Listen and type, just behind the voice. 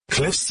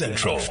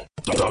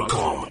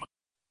CliffCentral.com.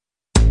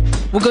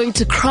 We're going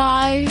to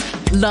cry,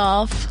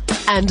 laugh,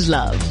 and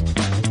love.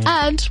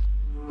 And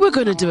we're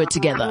going to do it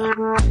together.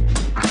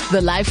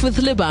 The Life with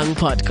Lebang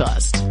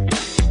podcast.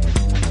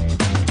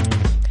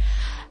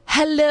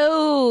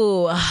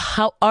 Hello.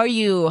 How are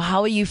you?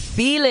 How are you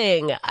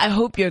feeling? I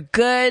hope you're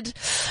good.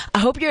 I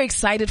hope you're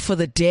excited for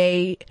the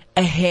day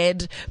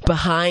ahead,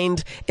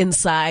 behind,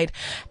 inside.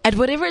 At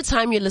whatever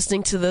time you're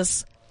listening to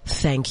this,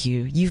 thank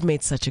you. You've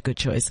made such a good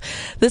choice.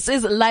 This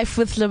is Life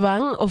with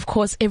Lebang. Of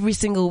course, every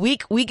single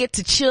week we get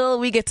to chill,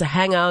 we get to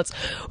hang out,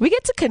 we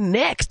get to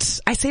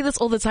connect. I say this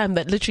all the time,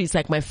 that literally is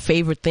like my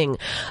favorite thing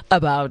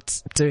about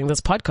doing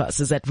this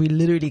podcast, is that we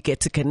literally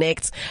get to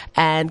connect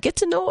and get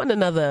to know one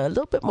another a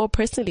little bit more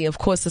personally. Of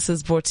course, this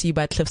is brought to you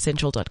by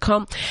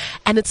CliffCentral.com,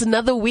 and it's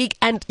another week.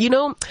 And you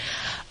know,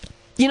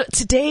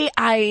 today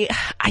I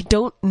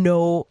don't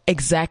know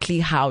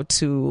exactly how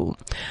to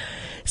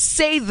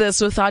say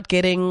this without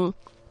getting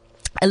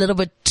a little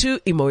bit too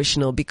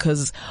emotional,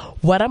 because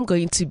what I'm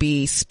going to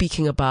be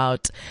speaking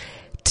about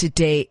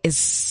today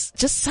is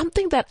just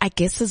something that I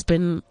guess has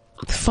been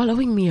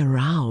following me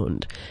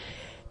around,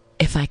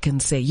 if I can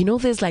say. You know,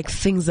 there's like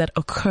things that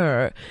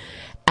occur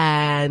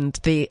and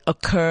they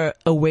occur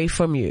away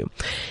from you.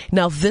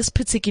 Now, this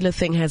particular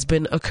thing has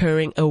been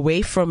occurring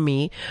away from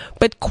me,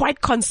 but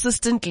quite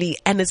consistently,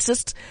 and it's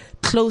just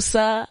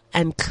closer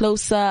and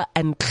closer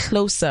and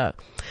closer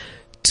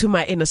to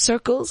my inner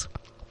circles,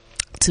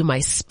 to my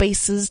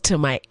spaces, to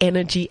my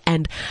energy,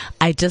 and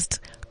I just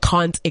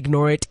can't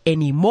ignore it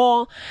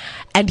anymore.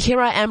 And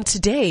here I am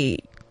today,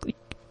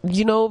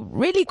 you know,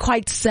 really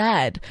quite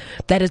sad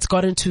that it's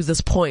gotten to this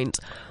point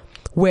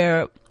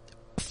where,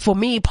 for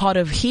me, part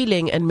of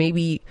healing and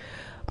maybe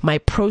my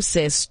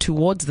process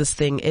towards this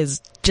thing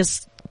is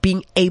just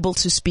being able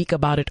to speak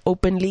about it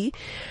openly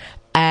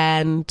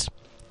and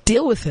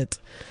deal with it.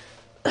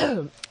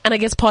 And I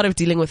guess part of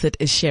dealing with it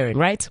is sharing,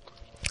 right?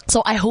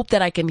 So I hope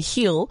that I can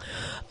heal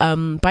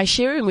by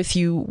sharing with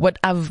you what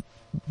I've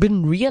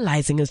been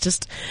realizing has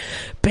just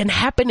been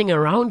happening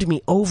around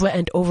me over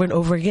and over and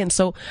over again.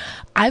 So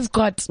I've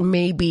got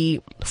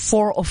maybe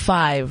 4 or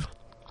 5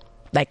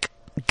 like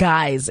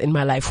guys in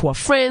my life who are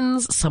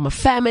friends, some are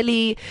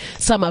family,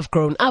 some I've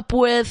grown up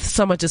with,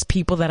 some are just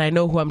people that I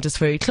know who I'm just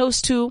very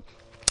close to.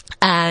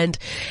 And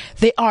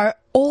they are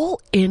all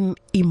in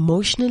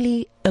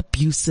emotionally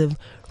abusive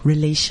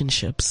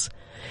relationships.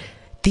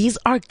 These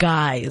are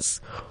guys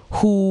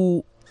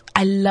who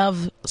I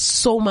love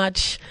so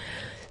much.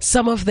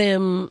 Some of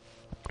them,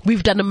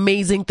 we've done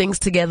amazing things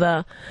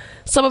together.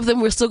 Some of them,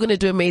 we're still going to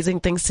do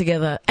amazing things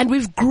together. And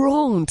we've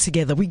grown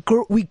together. We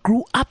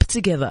grew up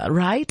together,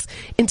 right?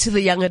 Into the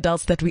young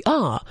adults that we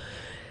are.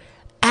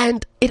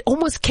 And it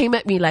almost came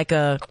at me like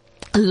a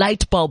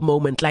light bulb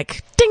moment,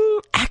 like, ding,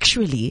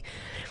 actually,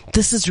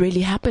 this is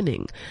really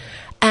happening.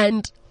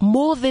 And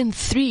more than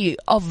 3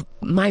 of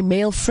my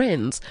male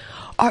friends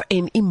are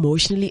in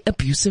emotionally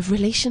abusive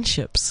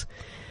relationships.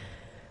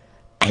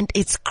 And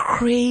it's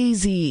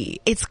crazy.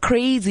 It's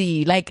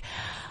crazy. Like,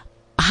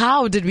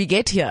 how did we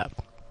get here?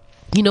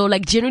 You know,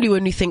 like generally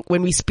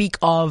when we speak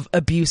of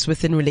abuse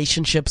within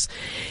relationships,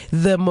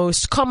 the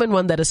most common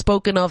one that is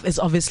spoken of is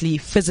obviously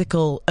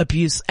physical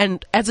abuse.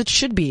 And as it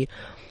should be.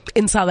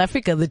 In South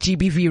Africa, the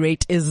GBV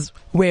rate is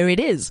where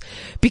it is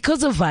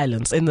because of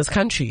violence in this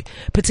country,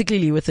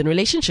 particularly within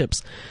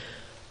relationships.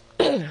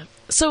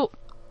 So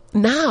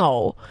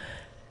now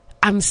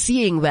I'm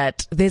seeing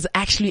that there's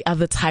actually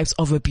other types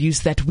of abuse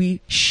that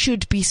we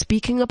should be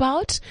speaking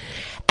about,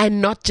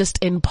 and not just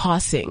in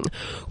passing.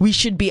 We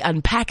should be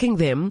unpacking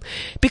them,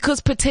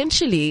 because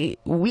potentially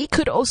we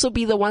could also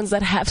be the ones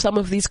that have some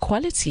of these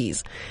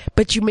qualities,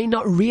 but you may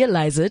not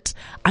realize it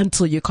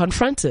until you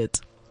confront it.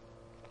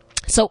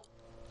 So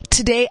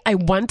today I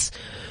want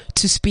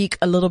to speak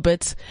a little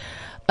bit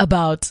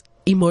about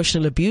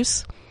emotional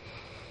abuse,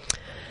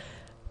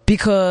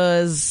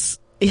 because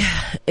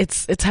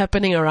it's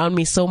happening around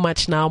me so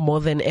much now,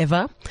 more than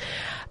ever.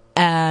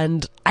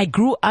 And I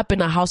grew up in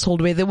a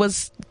household where there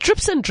was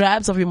drips and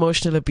drabs of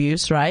emotional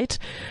abuse, right?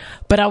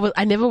 But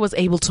I never was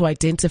able to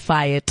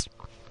identify it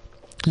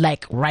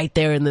like right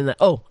there and then,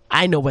 oh,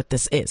 I know what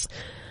this is.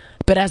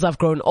 But as I've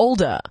grown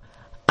older,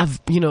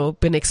 I've,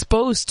 been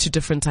exposed to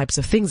different types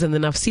of things, and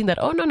then I've seen that,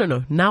 oh,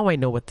 no, now I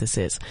know what this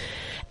is.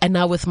 And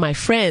now with my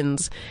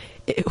friends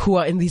who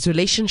are in these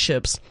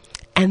relationships,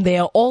 and they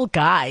are all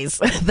guys,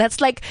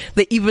 that's like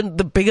the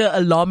bigger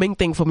alarming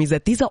thing for me, is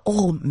that these are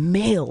all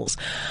males,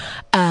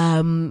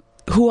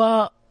 who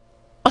are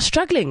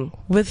struggling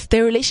with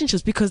their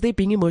relationships because they're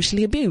being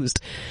emotionally abused.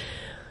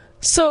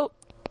 So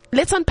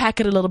let's unpack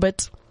it a little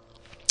bit.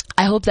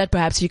 I hope that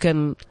perhaps you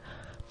can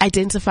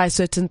identify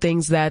certain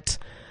things that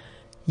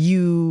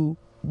you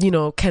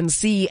can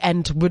see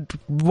and would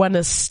want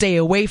to stay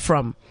away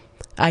from.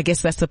 I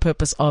guess that's the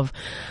purpose of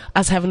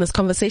us having this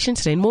conversation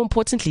today. And more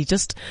importantly,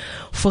 just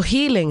for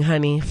healing,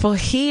 honey.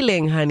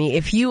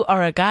 If you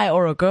are a guy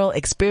or a girl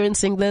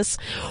experiencing this,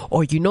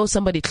 or you know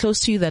somebody close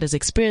to you that is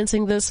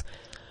experiencing this,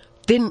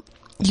 then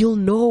you'll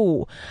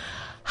know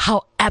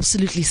how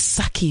absolutely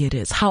sucky it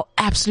is, how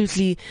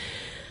absolutely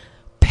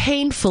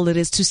painful it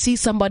is to see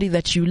somebody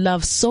that you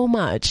love so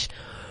much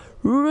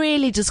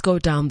really just go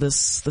down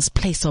this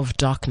place of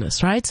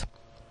darkness, right?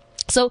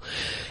 So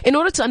in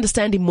order to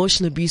understand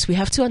emotional abuse, we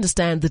have to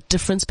understand the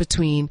difference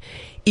between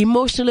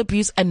emotional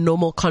abuse and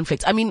normal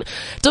conflict. I mean,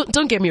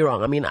 don't get me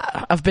wrong. I mean,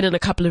 I've been in a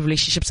couple of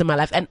relationships in my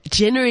life, and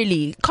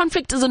generally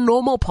conflict is a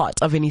normal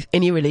part of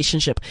any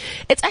relationship.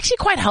 It's actually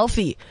quite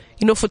healthy,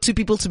 for two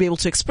people to be able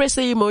to express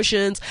their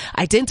emotions,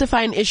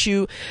 identify an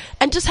issue,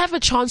 and just have a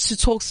chance to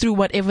talk through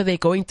whatever they're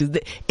going through.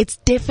 It's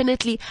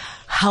definitely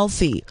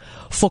healthy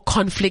for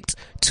conflict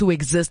to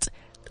exist,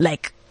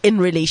 like, in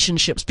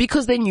relationships,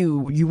 because then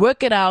you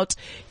work it out,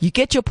 you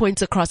get your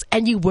points across,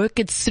 and you work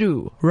it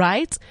through,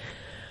 right?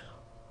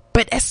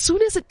 But as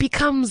soon as it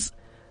becomes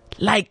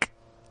like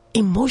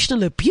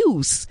emotional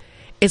abuse,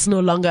 it's no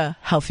longer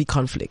healthy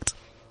conflict.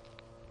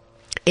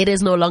 It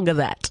is no longer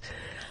that.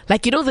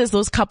 Like, there's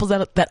those couples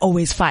that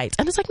always fight,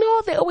 and it's like,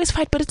 no, they always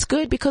fight, but it's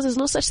good because there's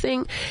no such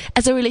thing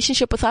as a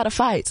relationship without a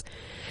fight.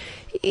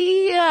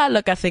 Yeah,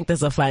 look, I think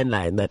there's a fine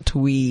line that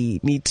we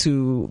need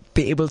to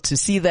be able to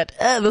see that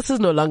this is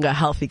no longer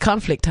healthy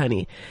conflict,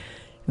 honey.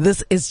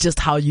 This is just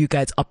how you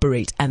guys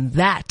operate, and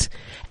that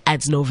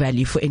adds no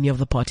value for any of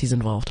the parties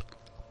involved.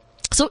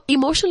 So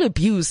emotional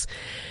abuse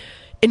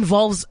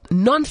involves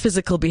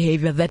non-physical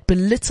behavior that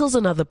belittles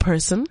another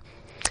person,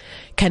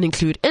 can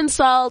include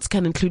insults,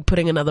 can include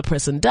putting another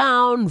person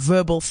down,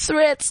 verbal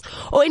threats,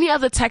 or any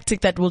other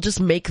tactic that will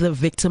just make the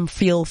victim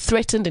feel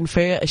threatened,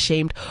 inferior,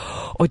 ashamed,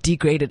 or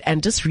degraded.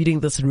 And just reading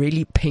this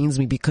really pains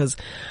me, because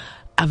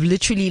I've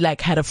literally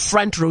had a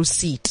front row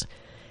seat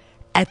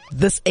at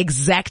this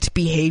exact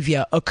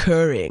behavior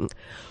occurring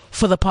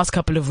for the past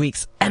couple of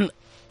weeks. And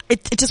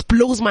it just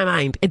blows my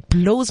mind. It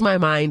blows my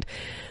mind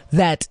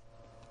that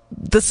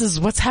this is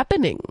what's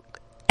happening.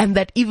 And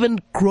that even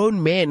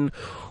grown men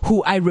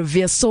who I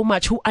revere so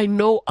much, who I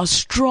know are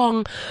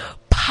strong,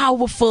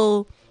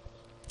 powerful,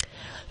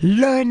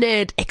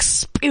 learned,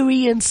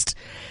 experienced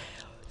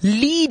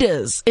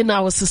leaders in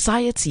our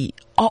society,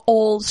 are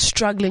all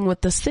struggling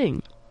with this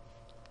thing.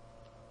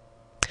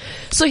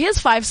 So here's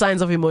 5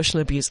 signs of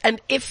emotional abuse.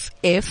 And if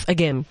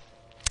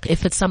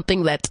it's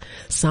something that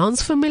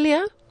sounds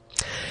familiar,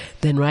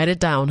 then write it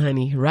down,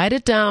 honey. Write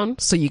it down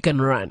so you can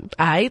run.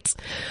 Alright?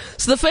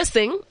 So the first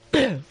thing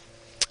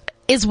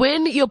is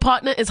when your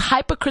partner is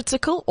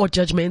hypercritical or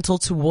judgmental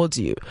towards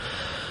you,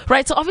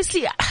 right? So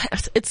obviously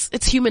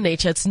it's human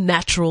nature. It's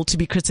natural to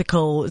be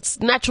critical. It's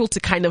natural to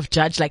kind of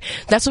judge. Like,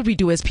 that's what we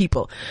do as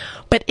people.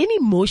 But in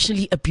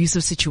emotionally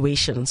abusive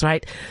situations,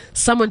 right?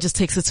 Someone just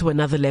takes it to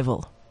another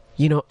level,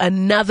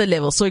 another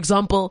level. So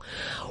example,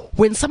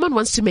 when someone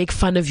wants to make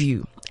fun of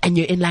you and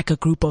you're in a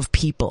group of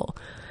people,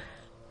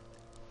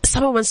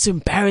 someone wants to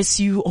embarrass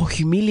you or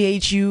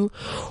humiliate you,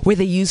 where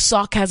they use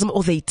sarcasm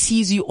or they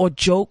tease you or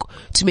joke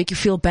to make you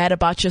feel bad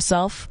about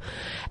yourself.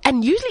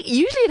 And usually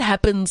it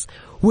happens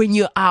when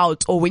you're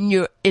out or when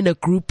you're in a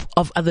group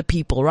of other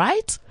people,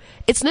 right?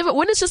 It's never,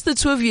 when it's just the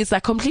two of you, it's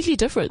completely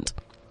different.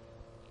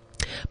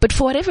 But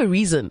for whatever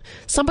reason,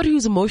 somebody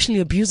who's emotionally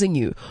abusing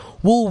you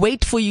will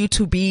wait for you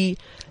to be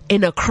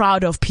in a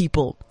crowd of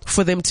people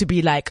for them to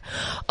be like,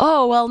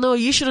 oh, well, no,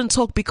 you shouldn't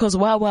talk because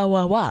wah, wah,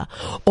 wah, wah.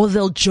 Or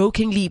they'll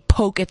jokingly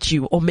poke at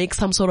you or make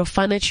some sort of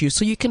fun at you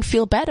so you can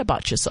feel bad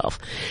about yourself.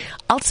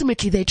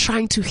 Ultimately, they're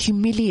trying to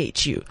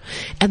humiliate you.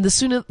 And the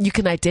sooner you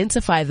can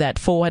identify that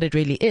for what it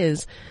really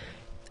is,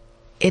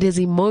 it is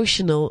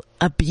emotional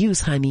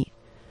abuse, honey.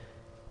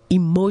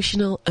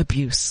 Emotional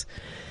abuse.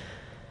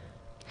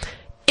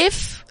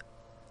 If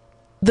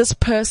this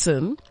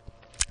person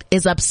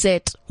is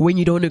upset when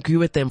you don't agree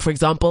with them, for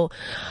example,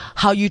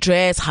 how you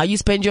dress, how you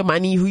spend your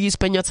money, who you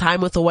spend your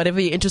time with, or whatever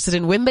you're interested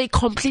in, when they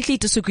completely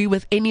disagree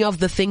with any of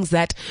the things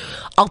that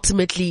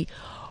ultimately,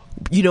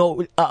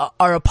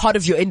 are a part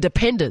of your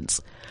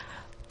independence,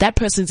 that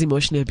person's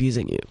emotionally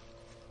abusing you.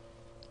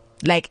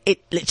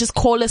 Just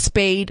call a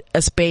spade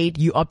a spade.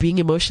 You are being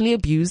emotionally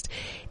abused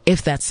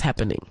if that's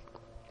happening.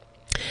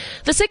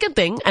 The second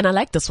thing, and I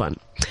like this one,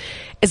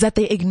 is that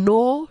they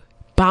ignore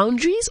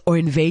boundaries or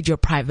invade your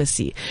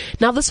privacy.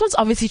 Now, this one's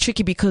obviously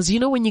tricky because,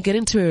 when you get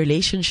into a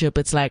relationship,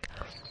 it's like,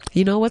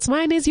 what's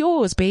mine is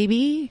yours,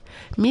 baby.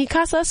 Mi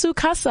casa su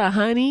casa,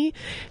 honey.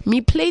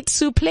 Mi plate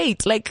su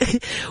plate.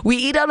 We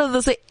eat out of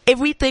the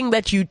everything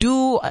that you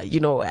do,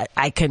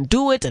 I can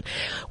do it. And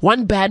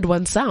one band,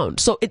 one sound.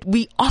 So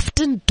we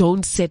often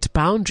don't set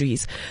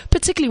boundaries,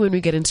 particularly when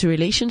we get into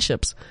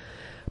relationships.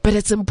 But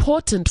it's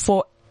important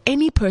for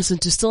any person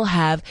to still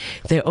have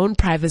their own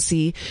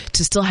privacy,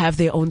 to still have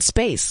their own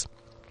space.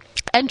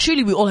 And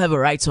truly, we all have a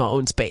right to our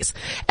own space.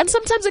 And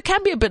sometimes it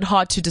can be a bit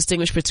hard to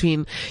distinguish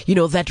between,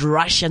 that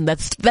rush and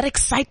that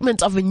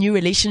excitement of a new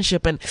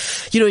relationship and,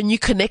 a new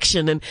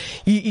connection. And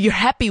you're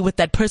happy with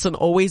that person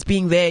always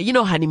being there.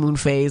 Honeymoon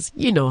phase.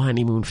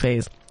 Honeymoon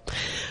phase.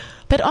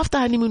 But after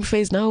honeymoon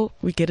phase, now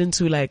we get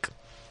into the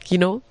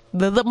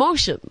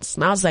emotions.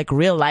 Now it's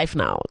real life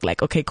now.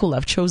 Okay, cool.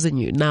 I've chosen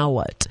you. Now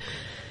what?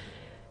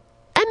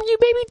 And you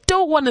maybe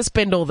don't want to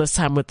spend all this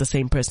time with the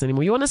same person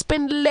anymore. You want to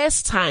spend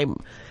less time.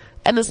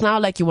 And it's now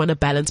like you want to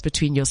balance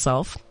between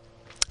yourself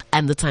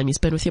and the time you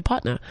spend with your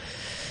partner.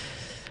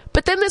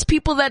 But then there's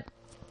people that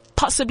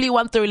possibly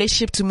want the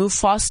relationship to move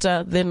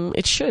faster than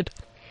it should.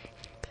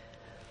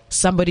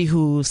 Somebody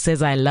who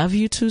says, I love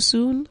you too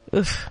soon.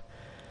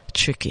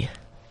 Tricky.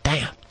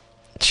 Damn.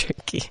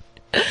 Tricky.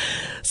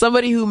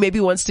 Somebody who maybe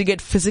wants to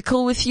get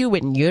physical with you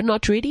when you're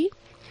not ready.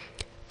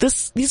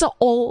 These are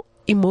all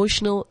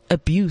emotional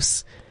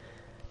abuse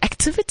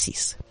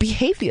activities,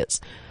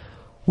 behaviors,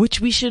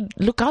 which we should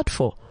look out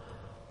for.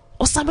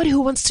 Or somebody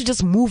who wants to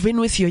just move in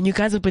with you and you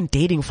guys have been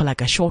dating for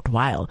like a short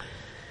while.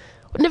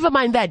 Never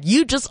mind that.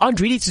 You just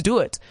aren't ready to do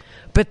it.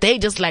 But they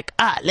just like,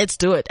 let's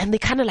do it. And they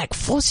kind of like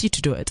force you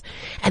to do it.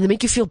 And they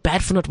make you feel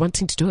bad for not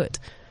wanting to do it.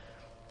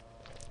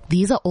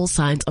 These are all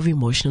signs of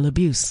emotional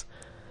abuse.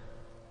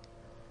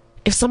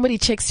 If somebody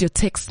checks your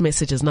text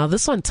messages, now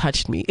this one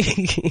touched me.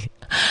 This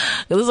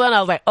one I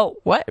was like, oh,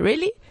 what?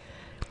 Really?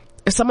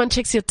 If someone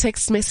checks your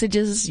text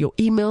messages, your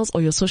emails,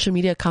 or your social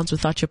media accounts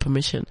without your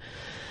permission.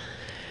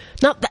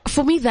 Now,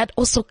 for me, that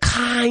also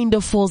kind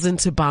of falls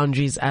into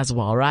boundaries as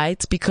well,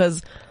 right?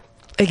 Because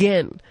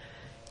again,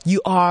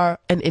 you are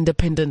an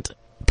independent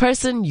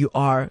person. You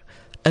are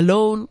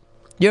alone.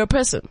 You're a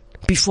person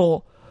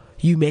before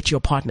you met your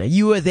partner.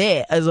 You were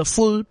there as a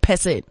full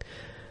person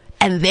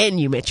and then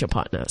you met your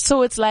partner.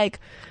 So it's like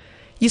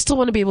you still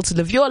want to be able to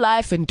live your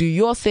life and do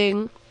your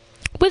thing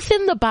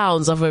within the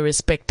bounds of a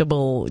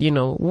respectable,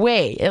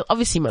 way.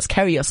 Obviously, you must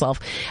carry yourself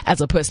as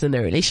a person in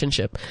a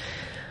relationship.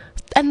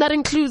 And that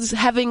includes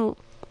having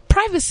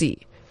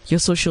privacy. Your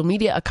social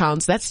media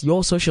accounts, that's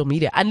your social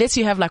media. Unless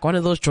you have like one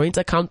of those joint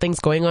account things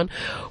going on,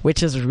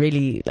 which is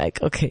really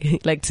like, okay,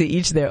 like to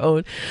each their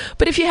own.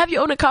 But if you have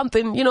your own account,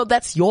 then,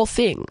 that's your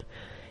thing.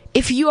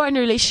 If you are in a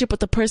relationship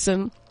with a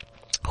person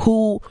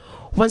who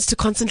wants to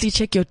constantly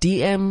check your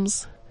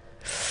DMs,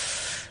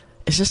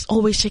 it's just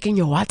always checking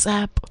your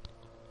WhatsApp.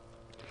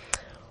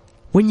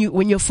 When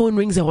your phone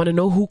rings, I want to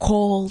know who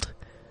called.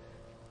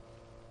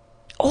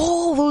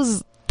 All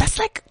those, that's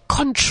like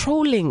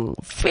controlling,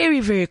 very,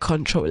 very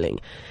controlling.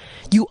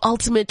 You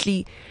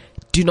ultimately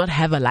do not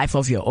have a life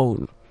of your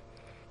own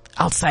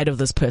outside of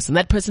this person.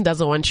 That person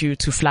doesn't want you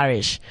to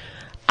flourish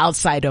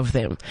outside of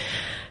them.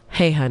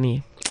 Hey,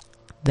 honey,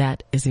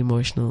 that is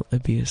emotional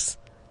abuse.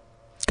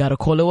 Gotta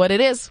call it what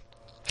it is.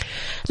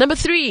 Number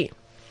 3,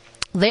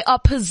 they are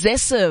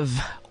possessive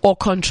or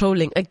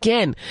controlling.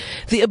 Again,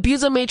 the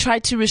abuser may try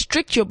to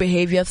restrict your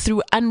behavior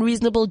through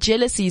unreasonable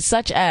jealousy,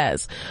 such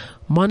as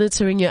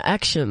monitoring your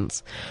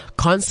actions,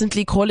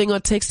 constantly calling or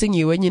texting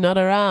you when you're not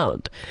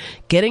around,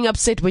 getting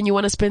upset when you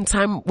want to spend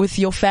time with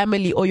your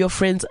family or your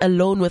friends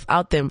alone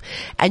without them.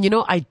 And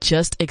I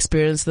just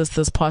experienced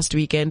this past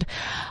weekend.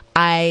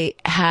 I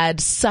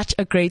had such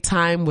a great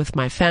time with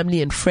my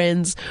family and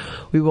friends.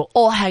 We were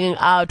all hanging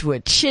out, we were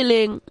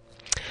chilling.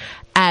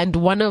 And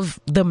one of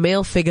the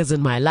male figures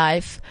in my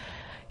life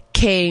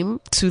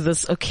came to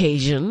this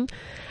occasion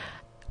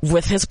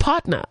with his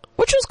partner,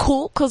 which was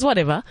cool, cause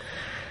whatever.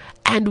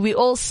 And we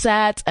all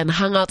sat and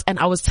hung out, and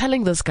I was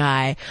telling this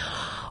guy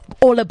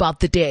all about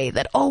the day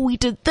that, we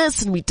did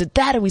this and we did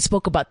that and we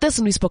spoke about this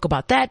and we spoke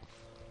about that.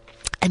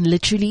 And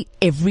literally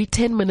every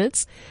 10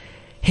 minutes,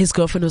 his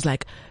girlfriend was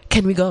like,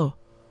 can we go?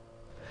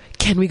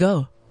 Can we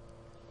go?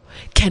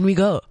 Can we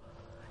go?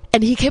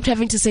 And he kept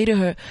having to say to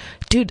her,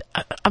 dude,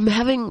 I'm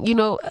having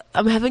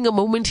a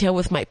moment here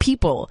with my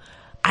people.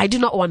 I do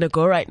not want to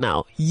go right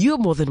now. You're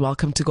more than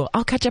welcome to go.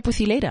 I'll catch up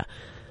with you later.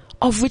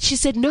 Of which she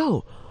said,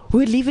 no,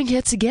 we're leaving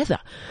here together.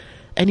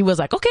 And he was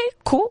like, okay,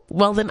 cool.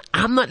 Well, then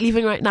I'm not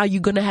leaving right now.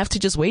 You're going to have to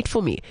just wait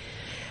for me.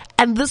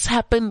 And this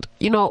happened,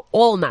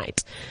 all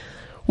night,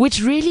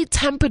 which really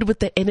tampered with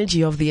the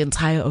energy of the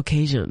entire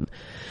occasion.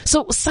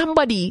 So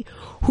somebody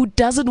who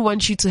doesn't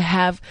want you to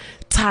have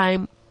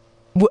time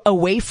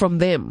away from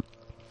them,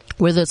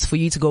 whether it's for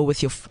you to go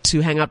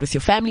to hang out with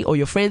your family or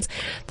your friends,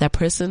 that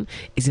person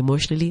is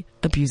emotionally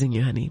abusing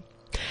you, honey.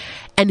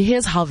 And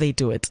here's how they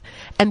do it.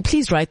 And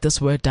please write this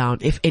word down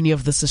if any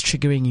of this is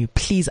triggering you.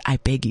 Please, I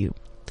beg you.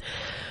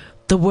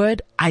 The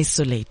word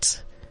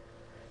isolate.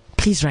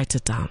 Please write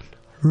it down.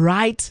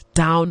 Write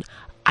down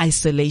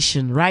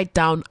isolation. Write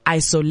down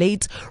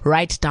isolate.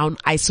 Write down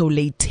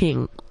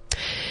isolating.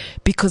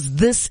 Because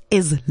this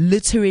is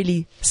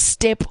literally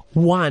step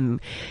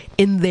 1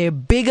 in their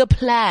bigger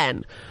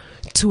plan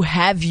to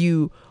have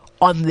you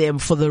on them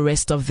for the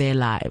rest of their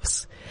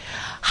lives.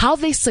 How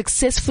they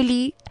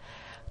successfully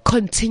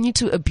continue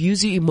to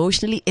abuse you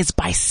emotionally is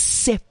by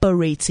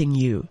separating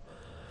you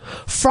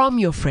from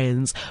your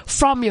friends,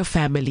 from your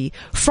family,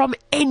 from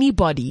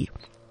anybody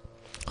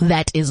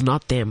that is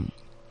not them.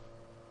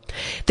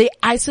 They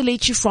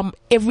isolate you from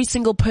every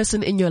single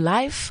person in your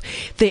life.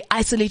 They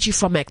isolate you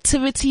from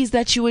activities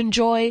that you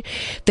enjoy.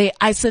 They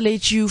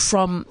isolate you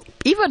from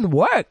even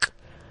work.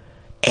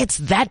 It's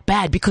that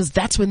bad because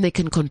that's when they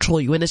can control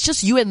you. When it's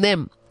just you and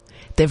them,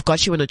 they've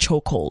got you in a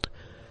chokehold.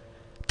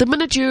 The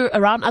minute you're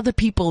around other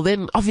people,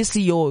 then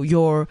obviously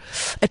your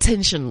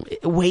attention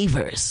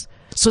wavers.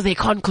 so they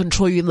can't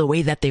control you in the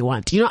way that they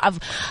want. You know,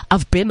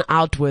 I've been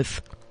out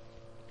with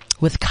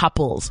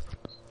couples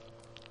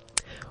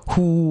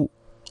who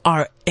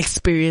are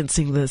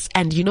experiencing this,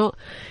 and you know,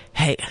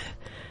 hey,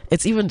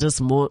 it's even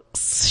just more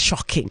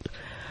shocking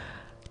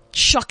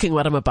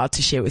what I'm about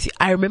to share with you.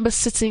 I remember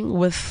sitting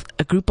with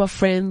a group of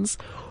friends.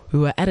 We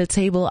were at a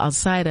table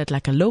outside at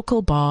like a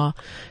local bar,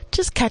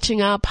 just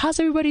catching up. How's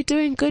everybody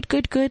doing?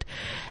 Good.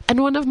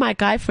 And one of my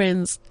guy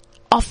friends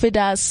offered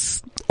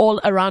us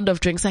all a round of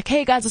drinks. Like,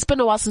 hey guys, it's been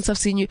a while since I've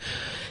seen you.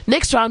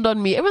 Next round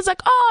on me. Everyone's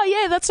like, oh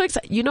yeah, that's so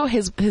exciting. You know,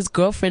 his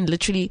girlfriend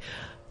literally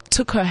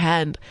took her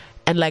hand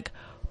and like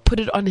put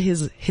it on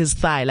his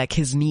thigh, like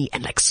his knee,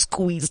 and like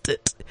squeezed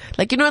it.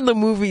 Like, you know, in the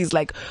movies,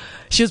 like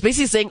she was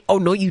basically saying, oh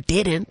no, you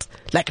didn't.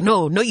 Like,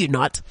 no, you're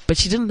not. But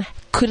she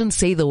couldn't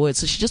say the word.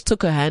 So she just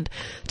took her hand,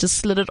 just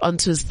slid it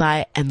onto his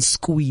thigh and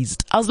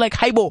squeezed. I was like,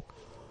 Haibo.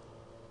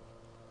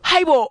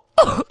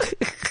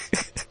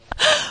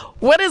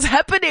 What is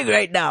happening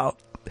right now?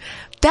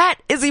 That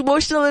is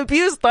emotional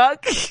abuse,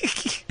 dog.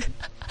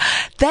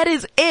 That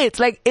is it.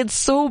 Like, it's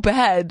so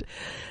bad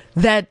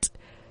that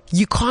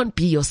you can't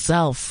be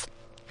yourself.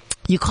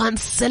 You can't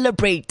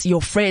celebrate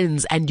your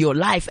friends and your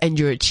life and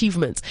your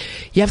achievements.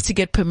 You have to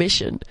get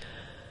permission.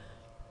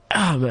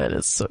 Oh man,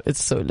 it's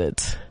so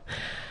lit.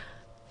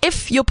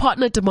 If your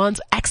partner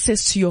demands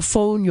access to your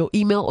phone, your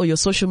email, or your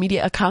social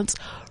media accounts,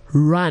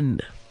 run.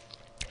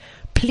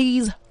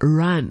 Please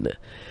run.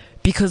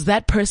 Because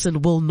that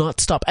person will not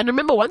stop. And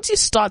remember, once you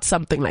start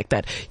something like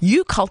that,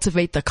 you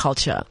cultivate the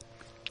culture.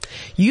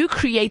 You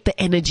create the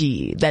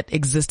energy that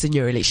exists in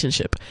your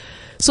relationship.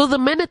 So the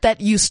minute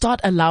that you start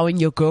allowing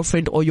your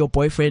girlfriend or your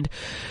boyfriend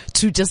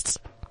to just,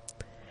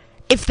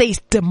 if they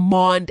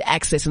demand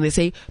access and they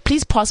say,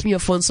 please pass me your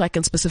phone so I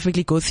can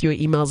specifically go through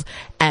your emails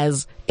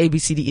as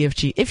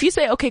ABCDEFG. If you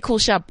say, okay, cool,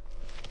 sharp,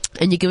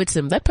 and you give it to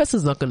them, that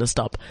person's not going to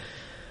stop.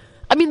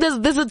 I mean,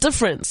 there's a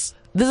difference.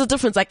 There's a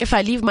difference. Like, if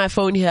I leave my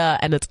phone here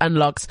and it's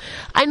unlocked,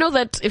 I know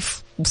that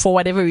if for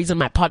whatever reason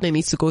my partner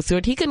needs to go through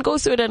it, he can go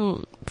through it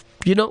and,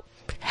 you know,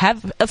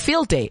 have a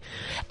field day.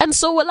 And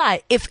so will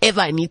I, if ever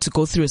I need to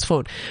go through his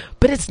phone.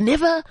 But it's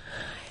never,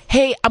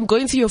 hey, I'm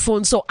going through your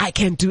phone so I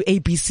can do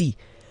ABC.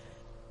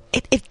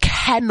 It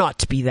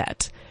cannot be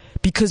that,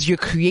 because you're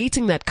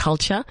creating that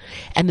culture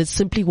and it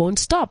simply won't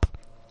stop.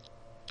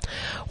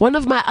 One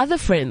of my other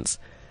friends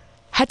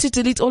had to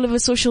delete all of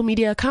his social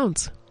media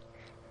accounts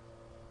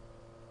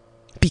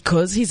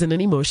because he's in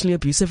an emotionally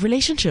abusive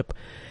relationship.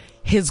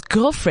 His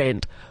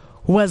girlfriend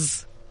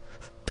was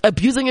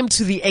abusing him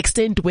to the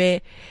extent where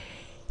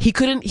he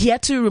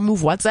had to remove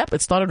WhatsApp.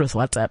 It started with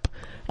WhatsApp.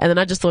 And then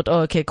I just thought,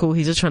 oh, okay, cool.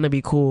 He's just trying to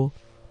be cool.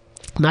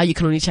 Now you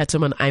can only chat to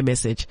him on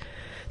iMessage.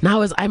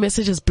 Now his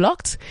iMessage is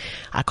blocked.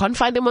 I can't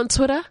find him on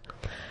Twitter.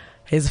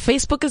 His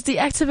Facebook is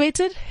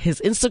deactivated.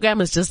 His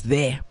Instagram is just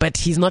there, but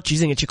he's not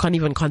using it. You can't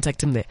even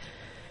contact him there.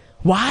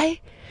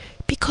 Why?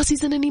 Because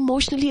he's in an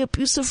emotionally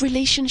abusive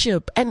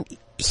relationship and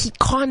he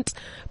can't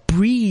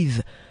breathe.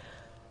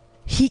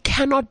 He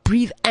cannot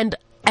breathe. And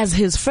as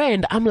his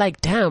friend, I'm like,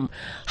 damn,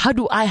 how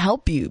do I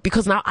help you?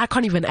 Because now I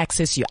can't even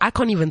access you. I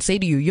can't even say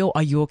to you, yo,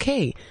 are you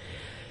okay?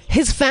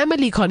 His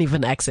family can't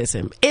even access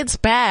him. It's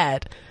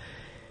bad.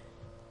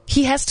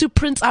 He has to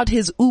print out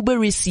his Uber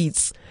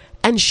receipts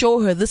and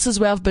show her, this is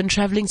where I've been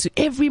traveling to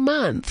every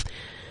month.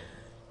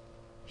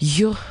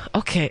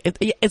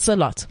 It's a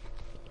lot.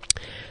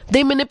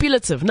 They're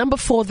manipulative. Number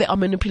 4, they are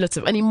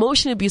manipulative. An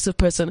emotionally abusive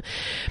person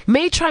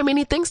may try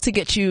many things to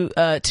get you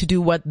to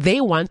do what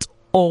they want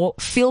or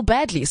feel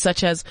badly,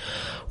 such as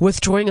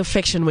withdrawing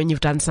affection when you've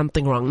done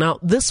something wrong. Now,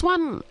 this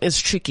one is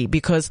tricky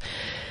because,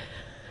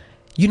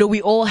 you know,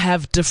 we all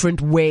have different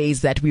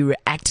ways that we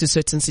react to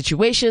certain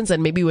situations,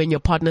 and maybe when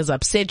your partner's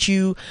upset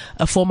you,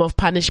 a form of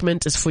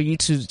punishment is for you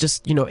to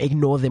just, you know,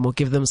 ignore them or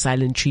give them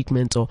silent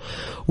treatment or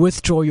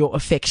withdraw your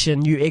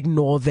affection. You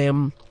ignore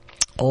them.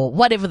 Or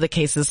whatever the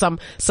case is.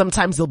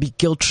 Sometimes there'll be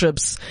guilt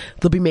trips.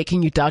 They'll be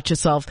making you doubt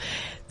yourself.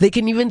 They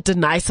can even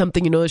deny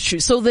something, you know, is true.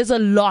 So there's a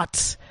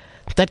lot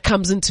that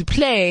comes into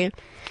play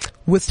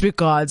with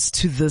regards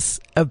to this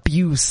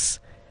abuse,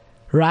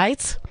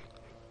 right?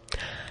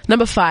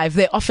 Number 5,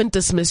 they often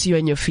dismiss you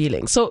and your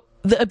feelings. So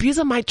the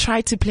abuser might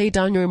try to play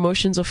down your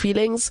emotions or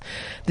feelings.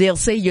 They'll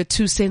say you're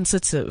too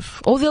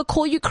sensitive, or they'll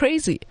call you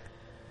crazy.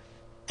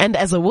 And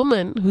as a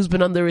woman who's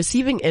been on the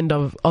receiving end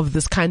of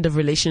this kind of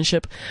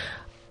relationship,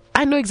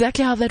 I know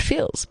exactly how that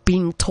feels,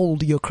 being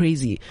told you're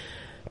crazy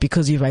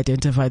because you've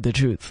identified the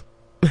truth.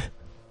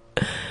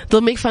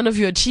 They'll make fun of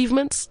your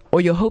achievements or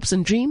your hopes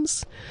and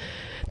dreams.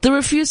 They'll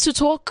refuse to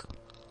talk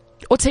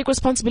or take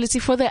responsibility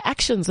for their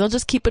actions. They'll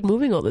just keep it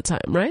moving all the time,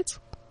 right?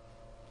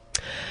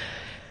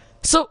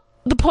 So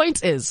the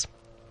point is,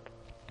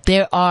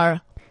 there are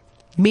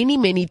many,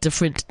 many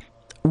different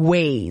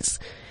ways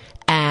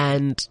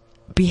and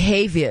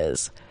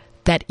behaviors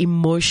that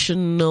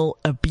emotional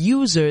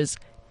abusers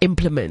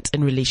implement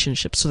in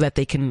relationships so that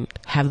they can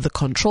have the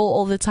control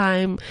all the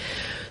time,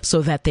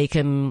 so that they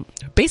can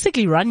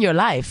basically run your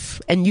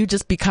life and you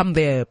just become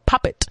their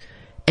puppet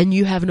and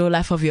you have no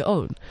life of your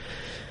own.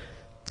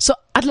 So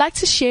I'd like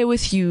to share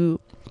with you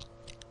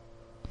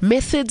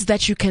Methods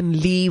that you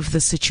can leave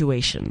the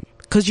situation.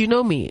 Because you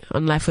know me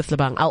on Life with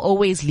Lebang, I'll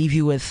always leave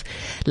you with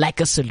like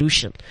a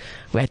solution.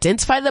 We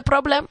identify the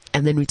problem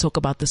and then we talk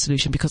about the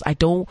solution, because I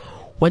don't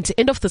want to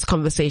end off this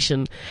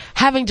conversation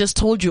having just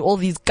told you all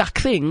these gak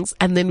things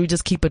and then we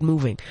just keep it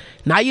moving.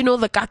 Now you know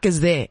the gak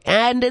is there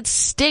and it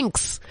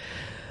stinks.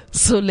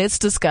 So let's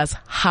discuss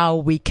how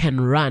we can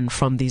run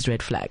from these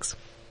red flags.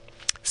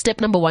 Step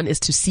number 1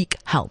 is to seek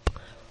help.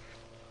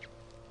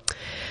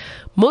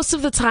 Most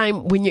of the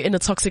time when you're in a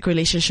toxic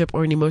relationship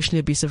or an emotionally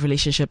abusive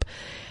relationship,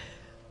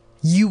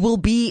 you will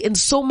be in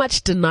so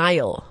much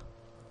denial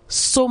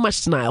for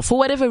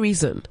whatever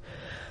reason,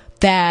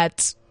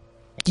 that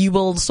you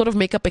will sort of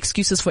make up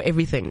excuses for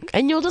everything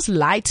and you'll just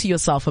lie to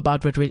yourself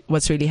about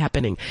what's really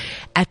happening.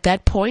 At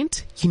that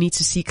point, you need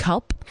to seek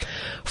help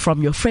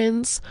from your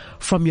friends,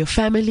 from your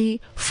family,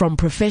 from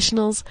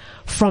professionals,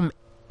 from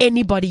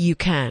anybody you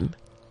can.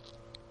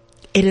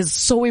 It is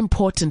so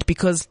important,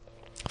 because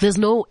there's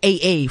no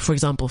AA, for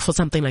example, for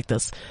something like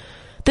this.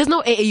 There's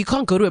no AA. You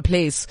can't go to a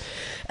place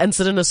and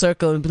sit in a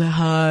circle and be like,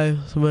 hi,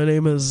 my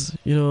name is,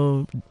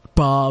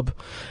 Bob,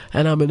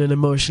 and I'm in an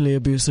emotionally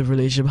abusive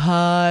relationship.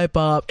 Hi,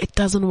 Bob. It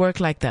doesn't work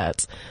like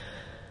that.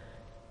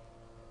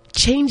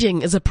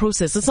 Changing is a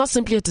process. It's not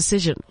simply a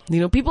decision.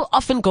 People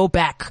often go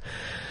back.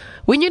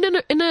 When you're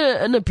in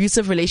an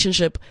abusive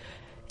relationship,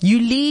 you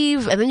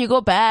leave and then you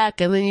go back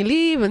and then you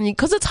leave, and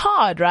because it's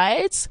hard,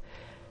 right?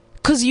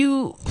 Because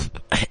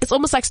it's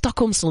almost like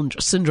Stockholm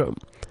syndrome.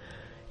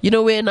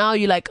 Where now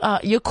you're like,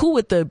 you're cool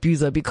with the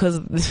abuser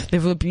because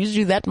they've abused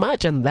you that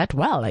much and that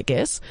well, I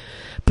guess.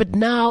 But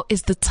now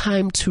is the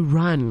time to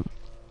run.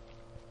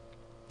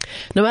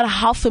 No matter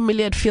how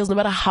familiar it feels, no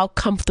matter how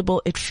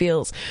comfortable it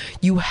feels,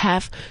 you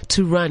have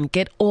to run.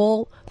 Get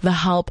all the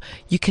help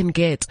you can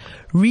get.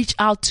 Reach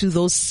out to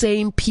those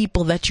same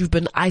people that you've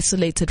been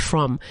isolated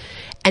from.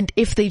 And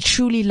if they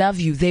truly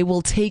love you, they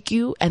will take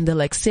you and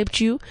they'll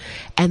accept you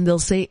and they'll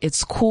say,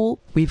 it's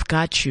cool, we've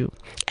got you,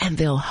 and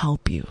they'll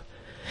help you.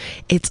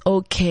 It's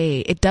okay.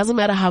 It doesn't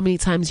matter how many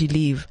times you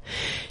leave.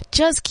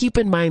 Just keep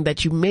in mind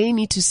that you may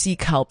need to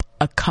seek help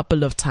a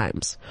couple of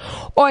times,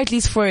 or at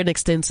least for an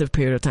extensive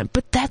period of time.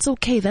 But that's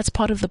okay. That's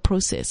part of the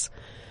process.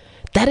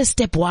 That is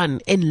step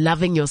 1 in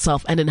loving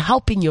yourself and in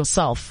helping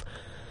yourself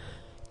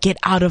get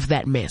out of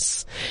that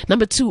mess.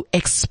 Number 2,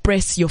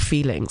 express your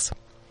feelings.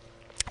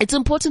 It's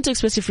important to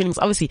express your feelings,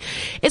 obviously,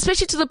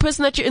 especially to the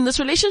person that you're in this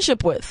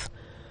relationship with.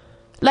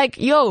 Like,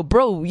 yo,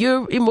 bro,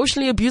 you're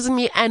emotionally abusing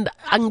me and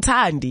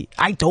angtandi.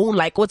 I don't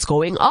like what's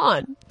going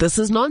on. This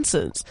is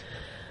nonsense.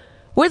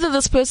 Whether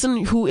this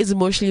person who is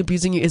emotionally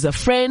abusing you is a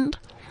friend,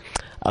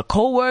 a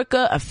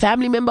co-worker, a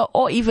family member,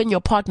 or even your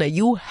partner,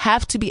 you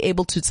have to be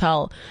able to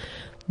tell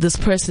this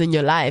person in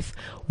your life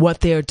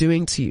what they are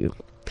doing to you.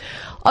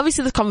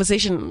 Obviously, the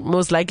conversation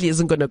most likely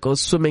isn't going to go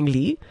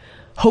swimmingly.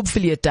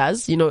 Hopefully it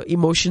does.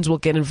 Emotions will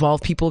get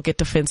involved. People get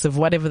defensive,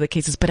 whatever the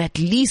case is. But at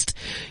least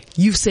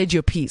you've said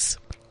your piece.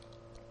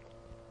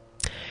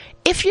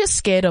 If you're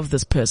scared of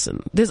this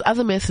person, there's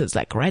other methods,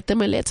 like write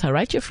them a letter,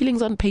 write your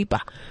feelings on paper.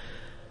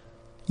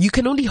 You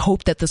can only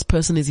hope that this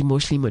person is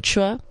emotionally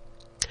mature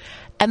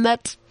and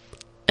that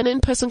an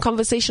in-person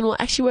conversation will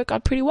actually work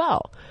out pretty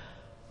well.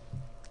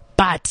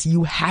 But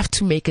you have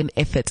to make an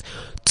effort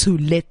to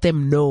let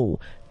them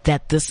know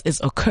that this is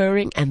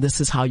occurring and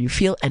this is how you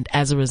feel, and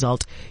as a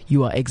result,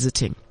 you are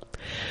exiting.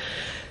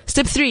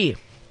 Step 3,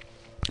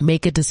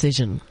 make a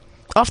decision.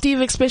 After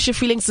you've expressed your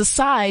feelings,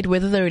 decide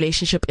whether the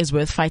relationship is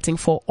worth fighting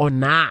for or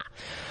not.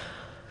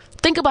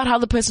 Think about how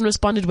the person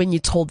responded when you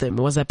told them.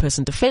 Was that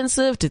person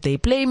defensive? Did they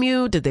blame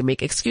you? Did they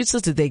make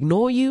excuses? Did they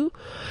ignore you?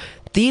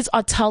 These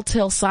are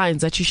telltale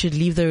signs that you should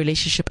leave the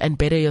relationship and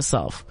better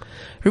yourself.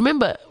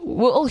 Remember,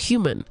 we're all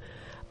human.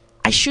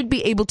 I should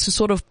be able to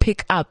sort of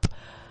pick up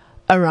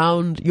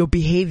around your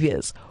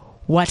behaviors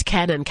what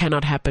can and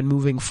cannot happen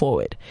moving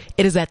forward.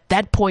 It is at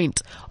that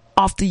point,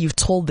 after you've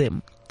told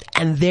them,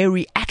 and their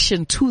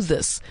reaction to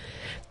this,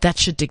 that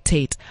should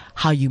dictate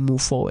how you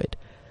move forward.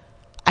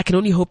 I can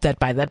only hope that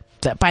by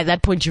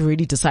that point you've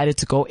already decided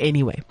to go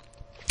anyway.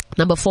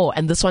 Number 4,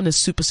 and this one is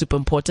super, super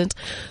important,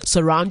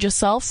 surround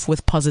yourself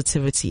with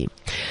positivity.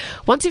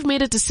 Once you've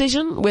made a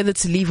decision whether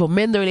to leave or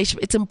mend the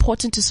relationship, it's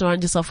important to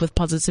surround yourself with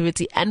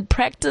positivity and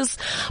practice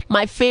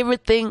my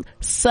favorite thing,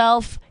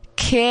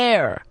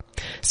 self-care.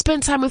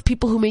 Spend time with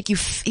people who make you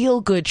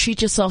feel good.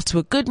 Treat yourself to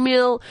a good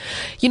meal.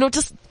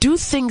 Just do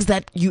things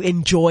that you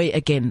enjoy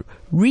again.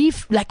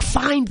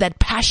 Find that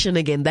passion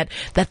again, that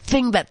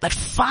thing, that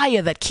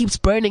fire that keeps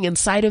burning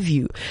inside of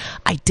you.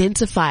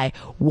 Identify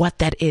what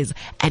that is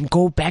and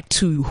go back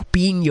to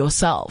being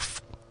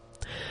yourself.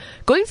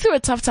 Going through a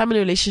tough time in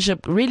a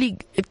relationship, really,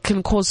 it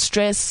can cause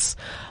stress,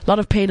 a lot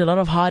of pain, a lot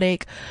of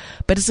heartache,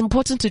 but it's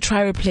important to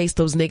try to replace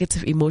those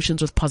negative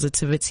emotions with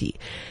positivity.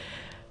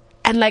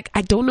 And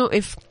I don't know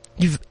if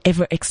you've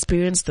ever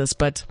experienced this,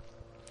 but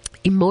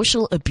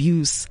emotional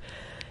abuse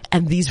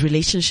and these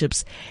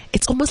relationships,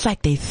 it's almost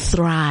like they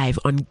thrive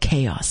on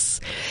chaos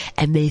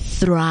and they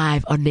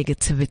thrive on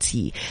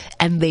negativity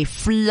and they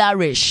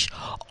flourish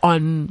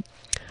on,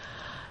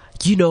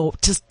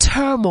 just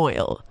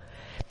turmoil.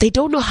 They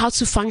don't know how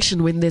to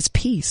function when there's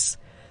peace.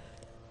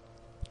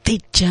 They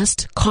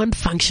just can't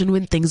function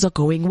when things are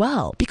going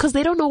well because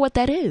they don't know what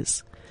that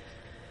is.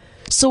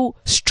 So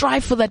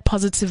strive for that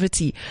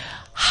positivity,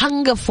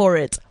 hunger for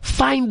it,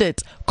 find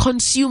it,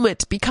 consume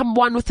it, become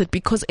one with it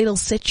because it'll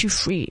set you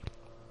free.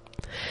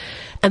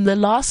 And the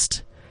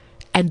last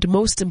and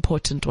most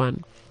important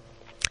one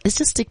is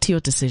just stick to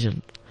your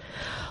decision.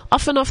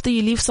 Often after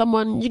you leave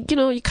someone,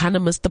 you kind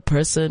of miss the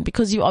person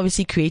because you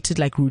obviously created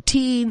like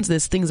routines.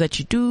 There's things that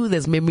you do.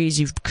 There's memories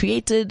you've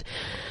created.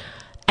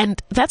 And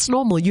that's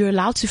normal. You're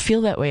allowed to feel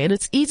that way. And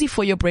it's easy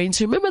for your brain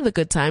to remember the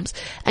good times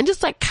and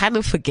just like kind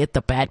of forget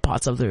the bad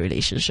parts of the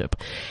relationship.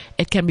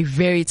 It can be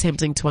very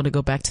tempting to want to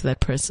go back to that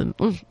person.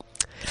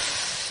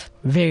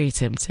 Very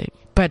tempting.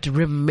 But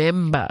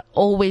remember,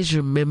 always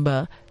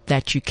remember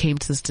that you came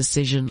to this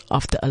decision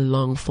after a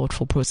long,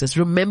 thoughtful process.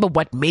 Remember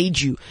what made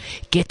you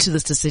get to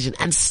this decision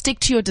and stick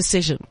to your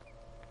decision.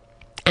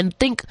 And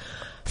think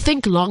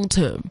long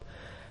term.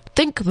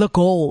 Think the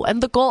goal.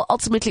 And the goal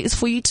ultimately is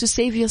for you to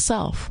save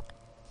yourself.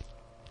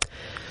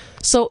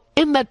 So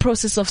in that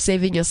process of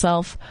saving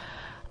yourself,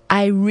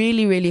 I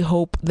really, really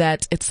hope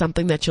that it's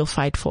something that you'll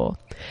fight for.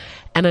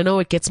 And I know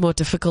it gets more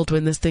difficult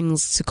when there's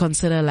things to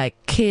consider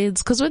like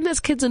kids, because when there's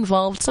kids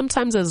involved,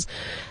 sometimes as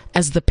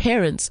the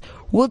parents,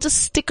 we'll just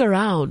stick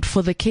around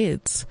for the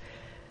kids.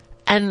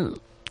 And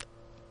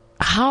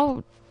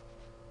how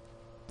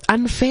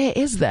unfair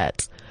is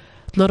that?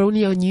 Not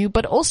only on you,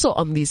 but also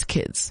on these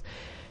kids.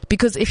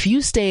 Because if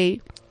you stay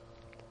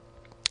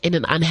in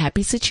an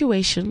unhappy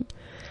situation,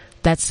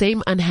 that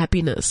same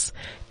unhappiness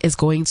is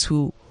going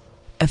to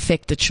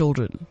affect the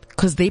children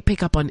because they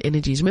pick up on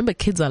energies. Remember,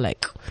 kids are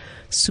like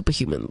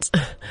superhumans.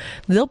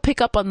 They'll pick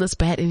up on this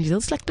bad energy. They'll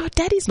just like, no,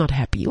 daddy's not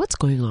happy. What's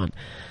going on?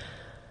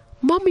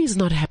 Mommy's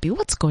not happy.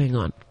 What's going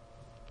on?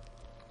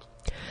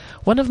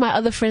 One of my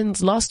other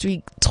friends last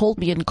week told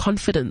me in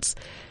confidence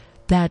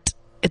that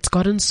it's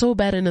gotten so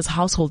bad in his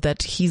household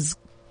that he's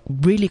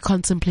really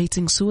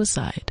contemplating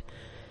suicide.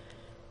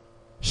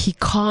 He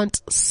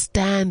can't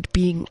stand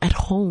being at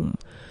home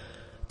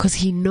because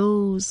he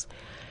knows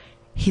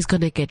he's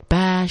going to get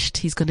bashed.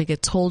 He's going to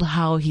get told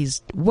how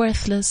he's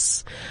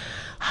worthless,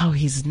 how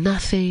he's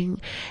nothing.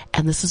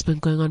 And this has been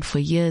going on for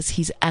years.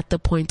 He's at the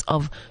point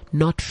of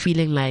not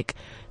feeling like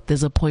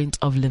there's a point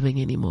of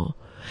living anymore.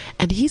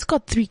 And he's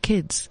got 3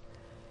 kids.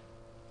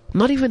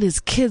 Not even his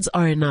kids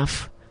are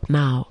enough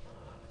now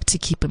to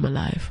keep him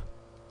alive.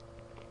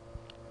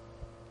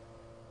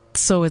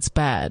 So it's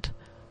bad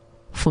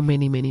for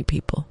many, many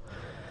people.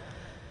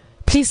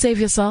 Please save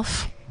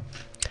yourself.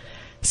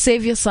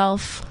 Save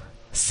yourself.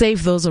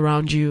 Save those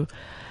around you.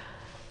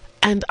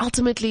 And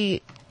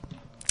ultimately,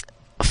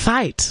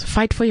 fight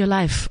for your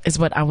life is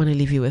what I want to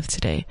leave you with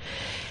today.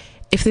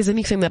 If there's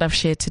anything that I've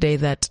shared today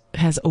that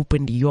has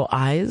opened your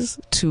eyes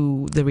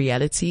to the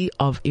reality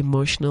of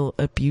emotional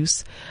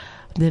abuse,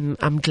 then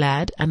I'm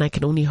glad, and I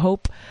can only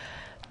hope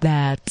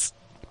that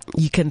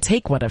you can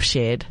take what I've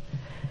shared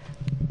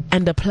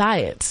and apply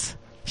it,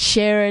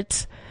 share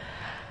it,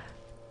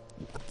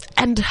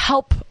 and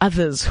help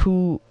others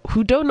who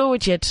don't know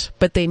it yet,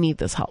 but they need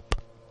this help.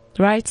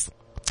 Right?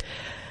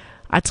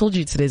 I told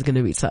you today's going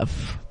to be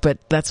tough, but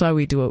that's why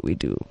we do what we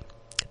do.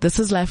 This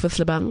is Life with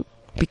Lebang,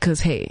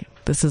 because hey,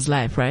 this is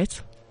life,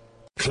 right?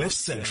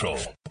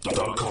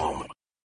 CliffCentral.com